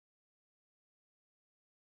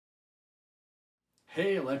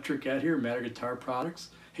Hey, Electric Ed here, Matter Guitar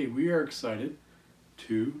Products. Hey, we are excited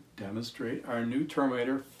to demonstrate our new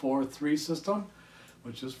Terminator 4.3 system,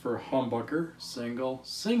 which is for humbucker,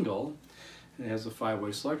 single. It has a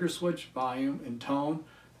 5-way selector switch, volume, and tone.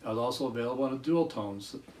 It's also available in a dual tone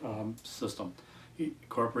system. It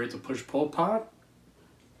incorporates a push-pull pot.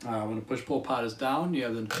 When the push-pull pot is down, you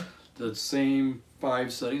have the same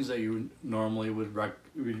 5 settings that you normally would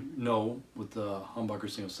know with the humbucker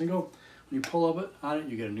single. When you pull up on it,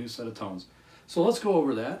 you get a new set of tones. So let's go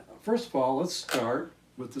over that. First of all, let's start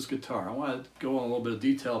with this guitar. I want to go in a little bit of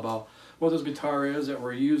detail about what this guitar is that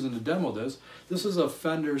we're using to demo this. This is a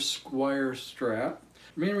Fender Squire Strat.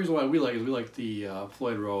 The main reason why we like it is we like the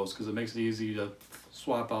Floyd Rose because it makes it easy to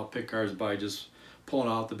swap out pick guards by just pulling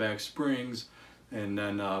out the back springs, and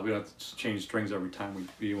then we don't have to change strings every time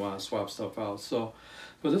we want to swap stuff out.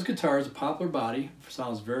 But this guitar is a poplar body.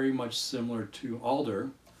 Sounds very much similar to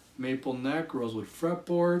Alder. Maple neck, rosewood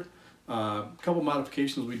fretboard. A couple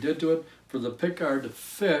modifications we did to it. For the pickguard to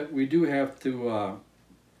fit, we do have to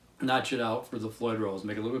notch it out for the Floyd Rose,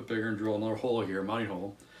 make it a little bit bigger and drill another hole here, mounting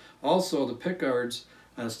hole. Also, the pickguards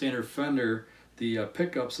on a standard Fender, the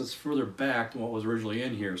pickup sits further back than what was originally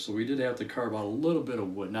in here, so we did have to carve out a little bit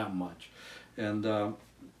of wood, not much. And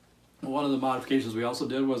one of the modifications we also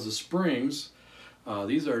did was the springs.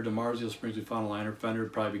 These are DiMario springs we found online, or Fender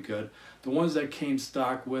would probably be good. The ones that came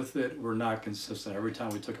stock with it were not consistent. Every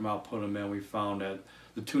time we took them out, put them in, we found that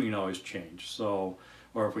the tuning always changed. So,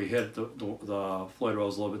 or if we hit the Floyd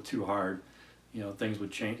Rose a little bit too hard, you know, things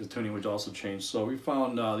would change, the tuning would also change. So we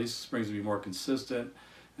found these springs to be more consistent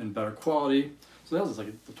and better quality. So that was like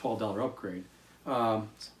a $12 upgrade. One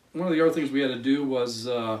of the other things we had to do was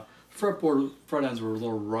fretboard front ends were a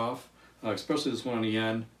little rough. Especially this one on the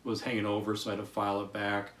end was hanging over, so I had to file it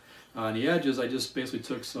back. On the edges, I just basically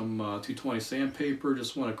took some 220 sandpaper,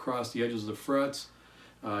 just went across the edges of the frets,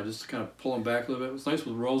 just to kind of pull them back a little bit. It's nice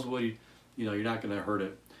with rosewood, you know, you're not going to hurt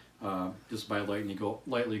it just by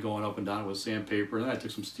lightly going up and down with sandpaper. And then I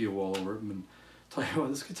took some steel wool over it, and tell you what,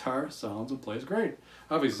 this guitar sounds and plays great.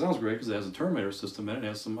 Obviously, it sounds great because it has a Terminator system in it. It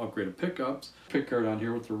has some upgraded pickups. Pickguard on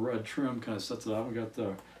here with the red trim kind of sets it out. We got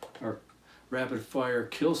our rapid fire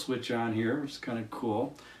kill switch on here, which is kind of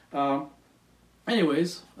cool.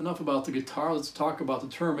 Anyways, enough about the guitar. Let's talk about the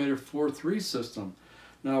Terminator 4.3 system.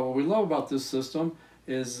 Now, what we love about this system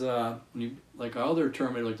is when you, like other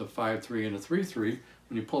Terminator, like the 5.3 and the 3.3,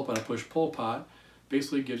 when you pull up on a push-pull pot,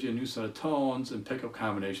 basically it gives you a new set of tones and pickup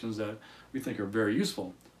combinations that we think are very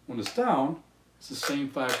useful. When it's down, it's the same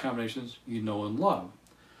 5 combinations you know and love.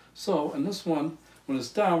 So in this one, when it's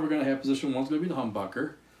down, we're going to have position 1 is going to be the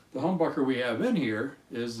humbucker. The humbucker we have in here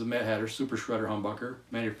is the Mad Hatter Super Shredder humbucker,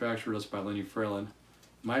 manufactured us by Lindy Fralin. In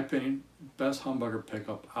my opinion, best humbucker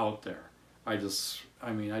pickup out there. I just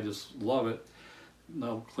love it.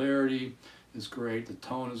 No, clarity is great. The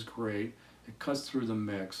tone is great. It cuts through the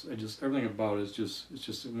mix. Everything about it is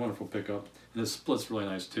just a wonderful pickup, and it splits really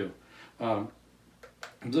nice too.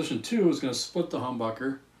 Position 2 is going to split the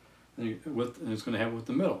humbucker, and it's going to have it with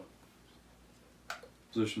the middle.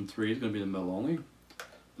 Position 3 is going to be the middle only.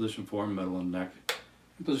 Position 4, middle and neck.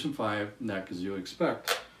 And position 5, neck, as you would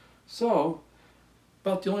expect. So,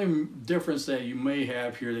 about the only difference that you may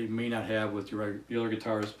have here that you may not have with your other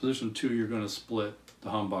guitars, position 2, you're going to split the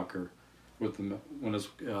humbucker with when it's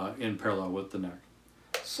in parallel with the neck.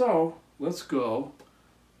 So, let's go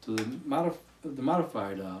to the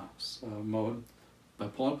modified mode by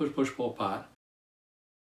pulling push-pull pot.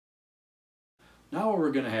 Now what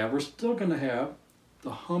we're still going to have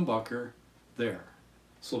the humbucker there.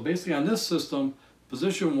 So basically on this system,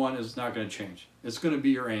 position 1 is not going to change. It's going to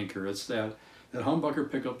be your anchor. It's that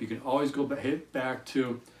humbucker pickup you can always hit back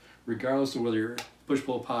to, regardless of whether your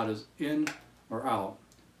push-pull pot is in or out.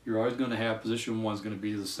 You're always going to have position 1 is going to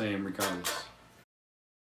be the same regardless.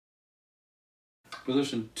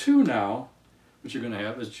 Position 2 now, what you're going to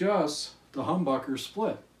have is just the humbucker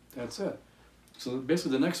split. That's it. So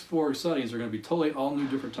basically the next 4 settings are going to be totally all new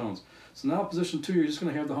different tones. So now position 2, you're just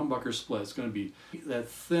going to have the humbucker split. It's going to be that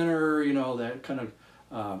thinner, you know, that kind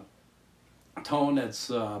of tone that's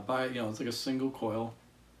you know, it's like a single coil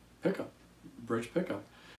pickup, bridge pickup.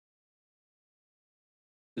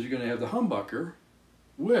 You're going to have the humbucker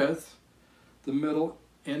with the middle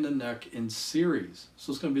and the neck in series.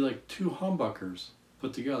 So it's going to be like 2 humbuckers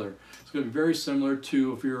put together. It's going to be very similar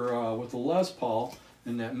to if you're with the Les Paul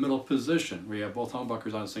in that middle position where you have both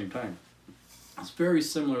humbuckers on at the same time. It's very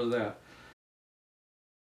similar to that.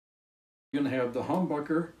 You're going to have the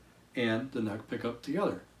humbucker and the neck pickup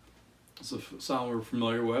together. It's a sound we're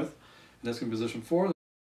familiar with, and that's going to be position 4.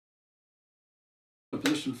 The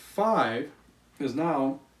position 5 is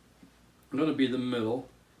now going to be the middle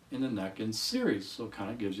and the neck in series. So it kind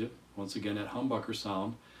of gives you, once again, that humbucker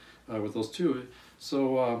sound with those two.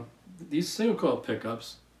 So these single coil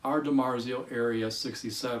pickups are DiMario Area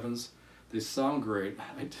 67s. They sound great.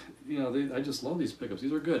 I just love these pickups.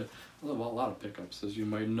 These are good. I love a lot of pickups, as you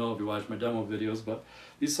might know if you watch my demo videos, but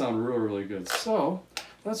these sound really, really good. So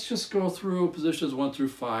let's just go through positions 1 through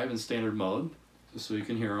 5 in standard mode, just so you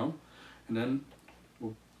can hear them. And then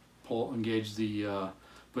we'll engage the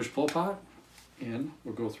push-pull pot, and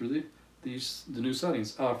we'll go through the new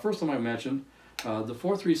settings. First, I might mention, the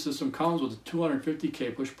 4.3 system comes with a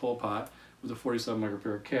 250K push-pull pot with a 47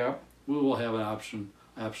 microfarad cap. We will have an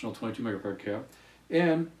optional 22 microfarad cap,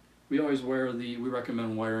 and we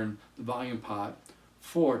recommend wiring the volume pot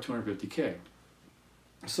for 250K.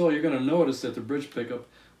 So you're going to notice that the bridge pickup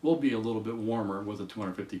will be a little bit warmer with a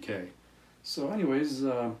 250K. So anyways,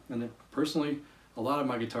 and personally, a lot of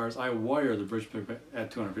my guitars, I wire the bridge pickup at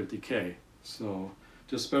 250K. So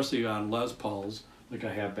just especially on Les Pauls, like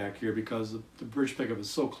I have back here, because the bridge pickup is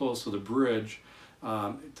so close to the bridge,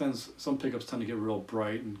 some pickups tend to get real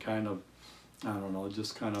bright and kind of, I don't know,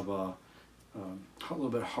 just kind of a little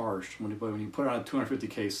bit harsh. When you put it on a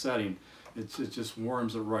 250K setting, it just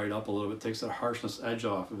warms it right up a little bit, takes that harshness edge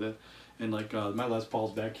off of it. And like my Les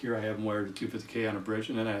Pauls back here, I have them wired to 250K on a bridge,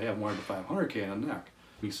 and then I have them wired to 500K on a neck.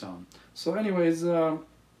 Sound. So anyways,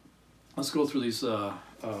 let's go through these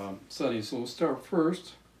settings. So we'll start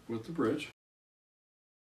first with the bridge.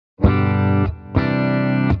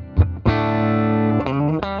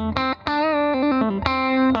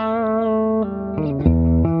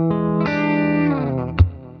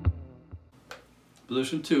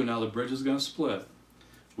 Position 2, now the bridge is going to split.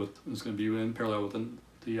 It's going to be in parallel with the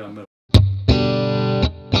middle.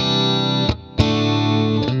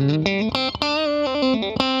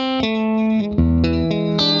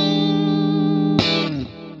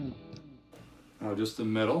 Now just the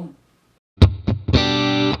middle.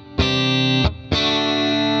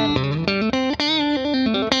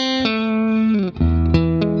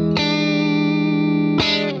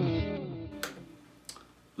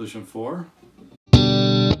 Position 4.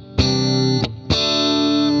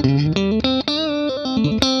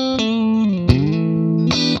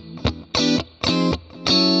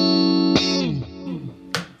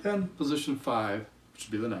 Then position 5, which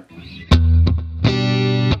would be the neck.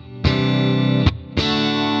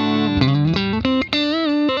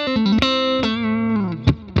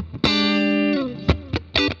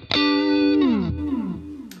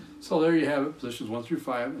 So there you have it, positions 1 through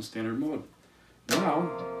 5 in standard mode. Now,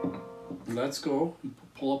 let's go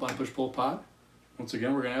pull up on push-pull pot. Once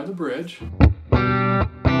again, we're going to have the bridge.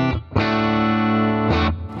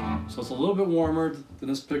 So it's a little bit warmer than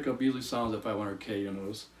this pickup usually sounds at 500K, you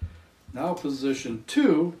notice. Now position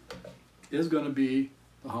 2 is going to be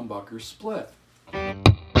the humbucker split.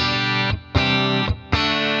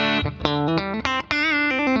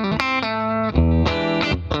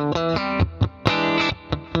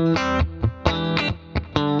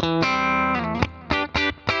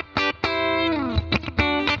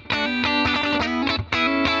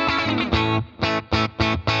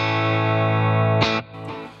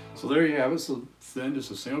 So there you have it. So thin,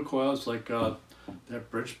 just a single coil. It's like that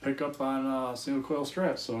bridge pickup on single coil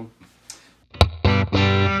Strat. So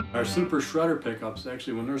our super shredder pickups,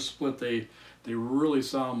 actually, when they're split, they really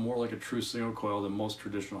sound more like a true single coil than most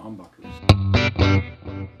traditional humbuckers.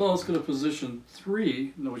 So let's go to position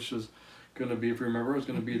 3, which is going to be, if you remember, it's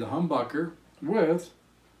going to be the humbucker with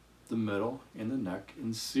the middle and the neck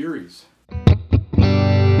in series.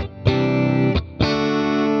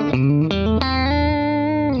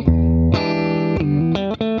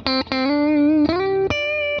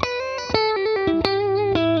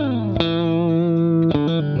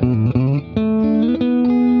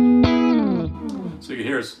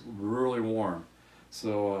 It's really warm,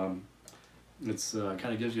 so it's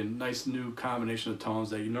kind of gives you a nice new combination of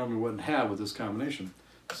tones that you normally wouldn't have with this combination.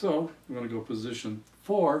 So we're going to go position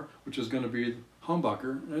 4, which is going to be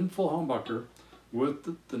humbucker and full humbucker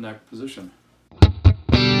with the neck position.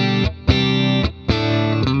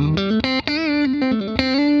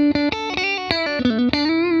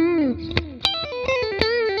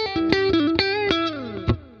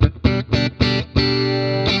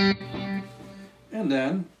 And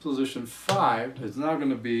then position 5 is now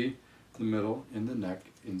going to be the middle and the neck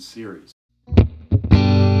in series.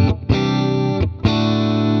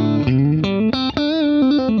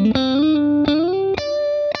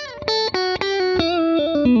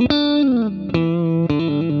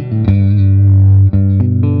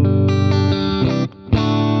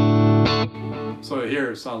 So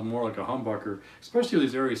here it sounds more like a humbucker humbucker, especially with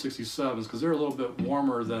these Area 67s, because they're a little bit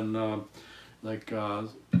warmer than on the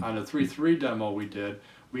 3.3 demo we did.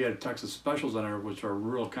 We had Texas Specials on there, which are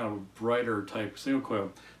real kind of brighter type single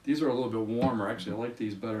coil. These are a little bit warmer. Actually, I like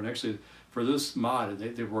these better. And actually, for this mod,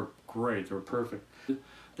 they work great. They're perfect.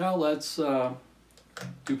 Now let's do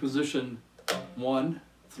position 1,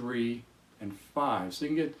 3, and 5. So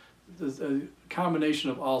you can get a combination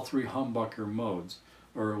of all 3 humbucker modes,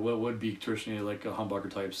 or what would be traditionally like a humbucker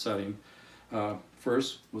type setting.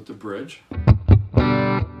 First, with the bridge.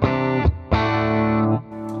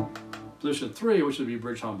 Position 3, which would be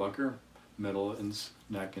bridge humbucker, middle and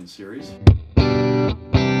neck in series.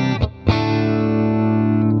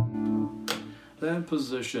 Then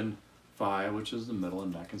position 5, which is the middle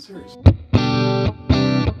and neck in series.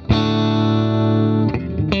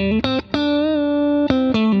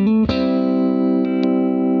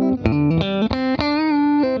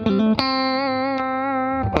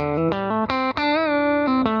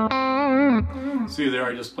 See there,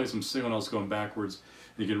 I just played some single notes going backwards.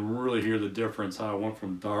 You can really hear the difference, how it went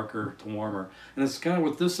from darker to warmer. And it's kind of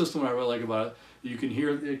with this system what I really like about it. You can hear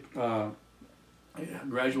it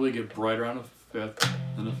gradually get brighter on the 5th,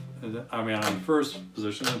 and on the 1st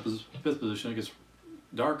position, and the 5th position, it gets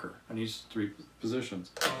darker on each 3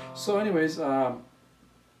 positions. So anyways,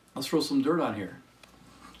 let's throw some dirt on here.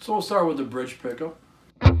 So we'll start with the bridge pickup.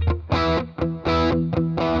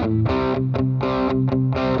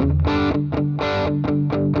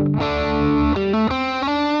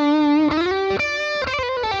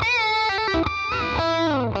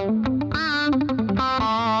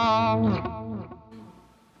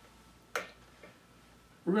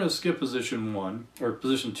 We're going to skip position 1, or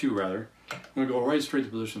position 2 rather. I'm going to go right straight to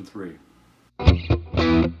position 3.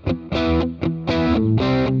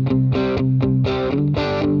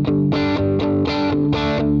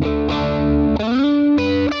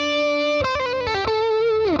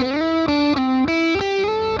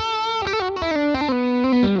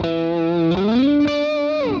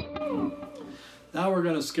 Now we're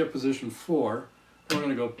going to skip position 4. We're going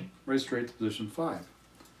to go right straight to position 5,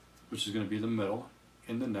 which is going to be the middle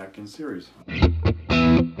in the neck in series.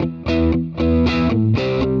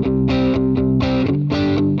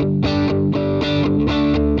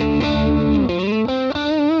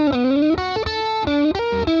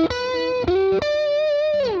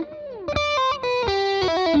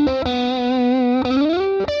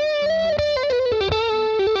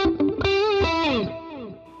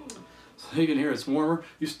 You can hear it's warmer.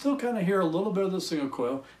 You still kind of hear a little bit of the single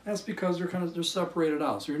coil. That's because they're separated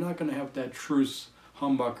out, so you're not going to have that true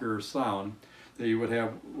humbucker sound that you would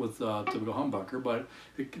have with typical humbucker, but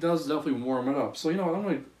it does definitely warm it up. So I'm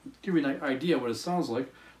going to give you an idea what it sounds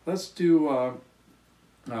like. Let's do right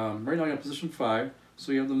now I got position 5,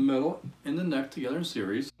 so you have the middle and the neck together in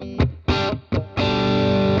series.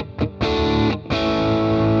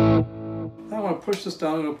 Push this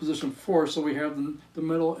down into position 4, so we have the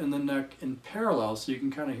middle and the neck in parallel, so you can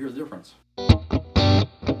kind of hear the difference.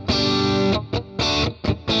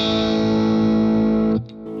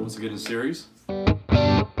 Once again in series.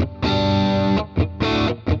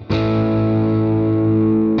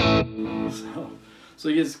 So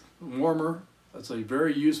it gets warmer. That's a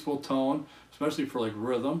very useful tone, especially for like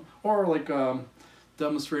rhythm, or like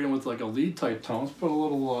demonstrating with like a lead type tone. Let's put a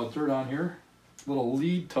little dirt on here, little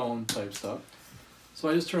lead tone type stuff. So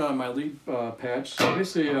I just turn on my lead patch. So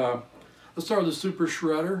basically, let's start with the super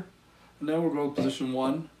shredder, and then we'll go to position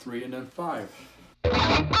 1, 3, and then 5.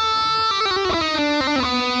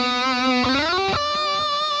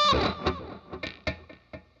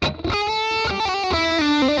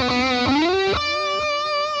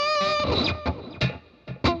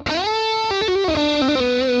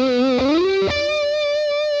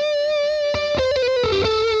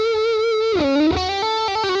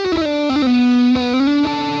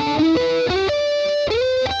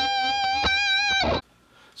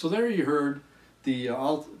 So there you heard the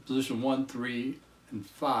all position 1, 3, and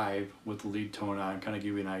 5 with the lead tone on, kind of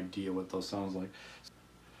give you an idea what those sounds like.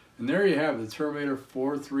 And there you have the Terminator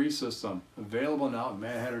 4.3 system, available now at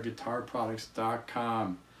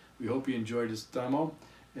MadHatterGuitarProducts.com. We hope you enjoyed this demo,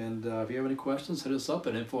 and if you have any questions, hit us up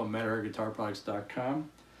at info@MadHatterGuitarProducts.com.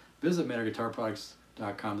 Visit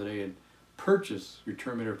MadHatterGuitarProducts.com today and purchase your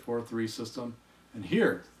Terminator 4.3 system, and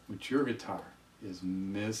hear what your guitar is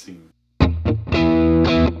missing.